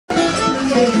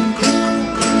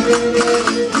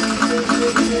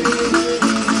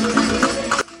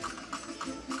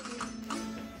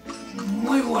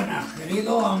Muy buenas,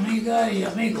 queridos amigas y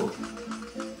amigos.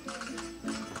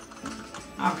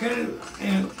 Aquel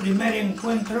primer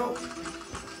encuentro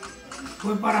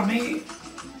fue para mí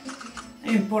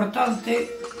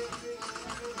importante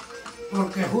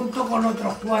porque junto con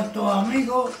otros cuantos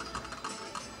amigos,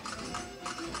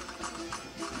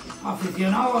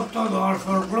 aficionados todos al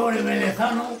folclore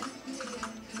velezano,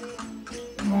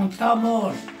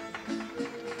 montamos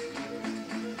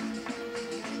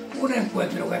un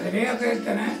encuentro que tenía que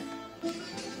tener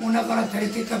una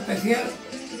característica especial,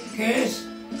 que es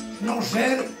no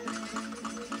ser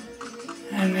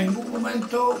en ningún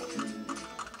momento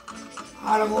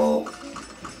algo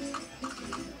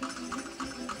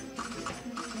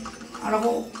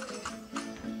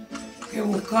que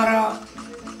buscara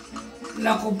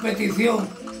la competición,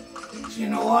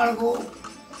 sino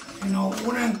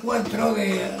un encuentro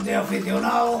de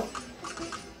aficionados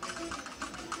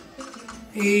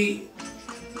y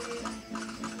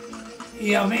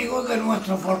amigos de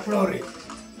nuestro folclore.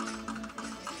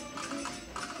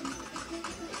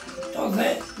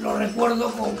 Entonces lo recuerdo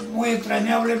muy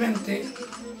entrañablemente,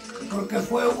 porque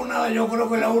fue yo creo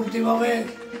que la última vez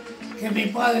que mi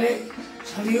padre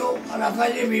salió a la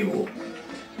calle vivo.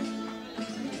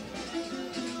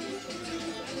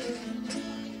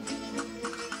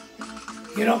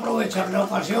 Quiero aprovechar la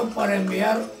ocasión para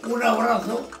enviar un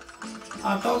abrazo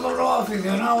a todos los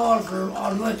aficionados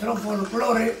a nuestro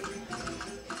folclore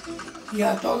y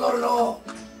a todos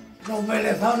los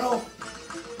velezanos,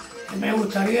 que me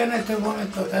gustaría en este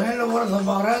momento tener los brazos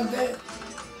más grandes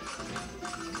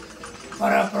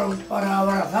para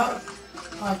abrazar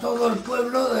a todo el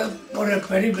pueblo por el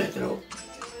perímetro.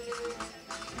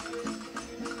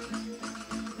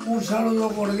 Un saludo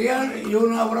cordial y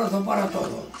un abrazo para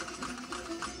todos.